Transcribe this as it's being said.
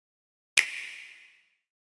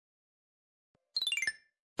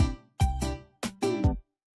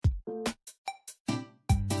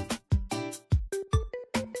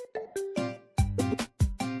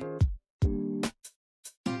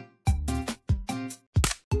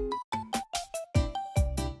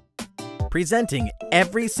presenting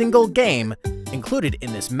every single game included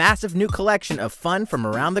in this massive new collection of fun from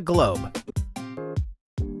around the globe.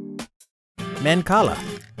 Menkala,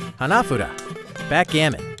 Hanafura,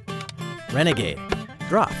 Backgammon, Renegade,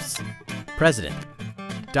 Drafts, President,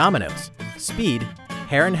 Dominoes, Speed,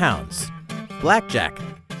 Hare and Hounds, Blackjack,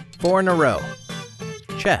 4 in a row,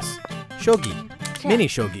 Chess, Shogi, Mini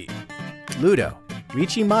Shogi, Ludo,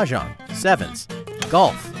 Riichi Mahjong, Sevens,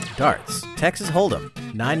 Golf, Darts, Texas Hold'em,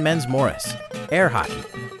 9 Men's Morris, Air Hockey,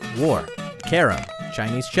 War, Carom,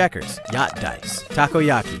 Chinese Checkers, Yacht Dice,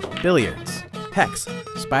 Takoyaki, Billiards, Hex,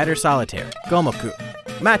 Spider Solitaire, Gomoku,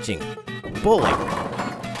 Matching, Bowling,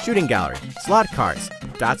 Shooting Gallery, Slot Cards,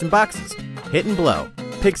 Dots and Boxes, Hit and Blow,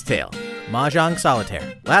 Pig's Tail, Mahjong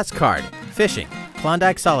Solitaire, Last Card, Fishing,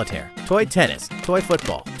 Klondike Solitaire, Toy Tennis, Toy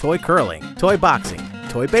Football, Toy Curling, Toy Boxing,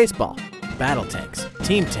 Toy Baseball, Battle Tanks,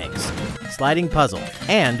 Team Tanks, Sliding Puzzle,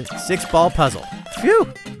 and 6-Ball Puzzle.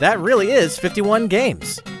 Phew! That really is 51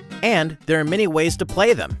 games! And there are many ways to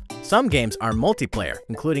play them. Some games are multiplayer,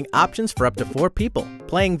 including options for up to 4 people,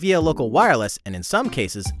 playing via local wireless, and in some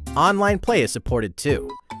cases, online play is supported too.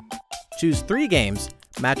 Choose 3 games,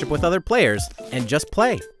 match up with other players, and just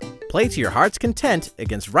play. Play to your heart's content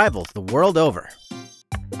against rivals the world over.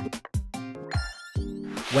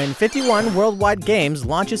 When 51 Worldwide Games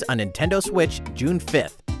launches on Nintendo Switch June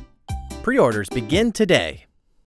 5th. Pre-orders begin today.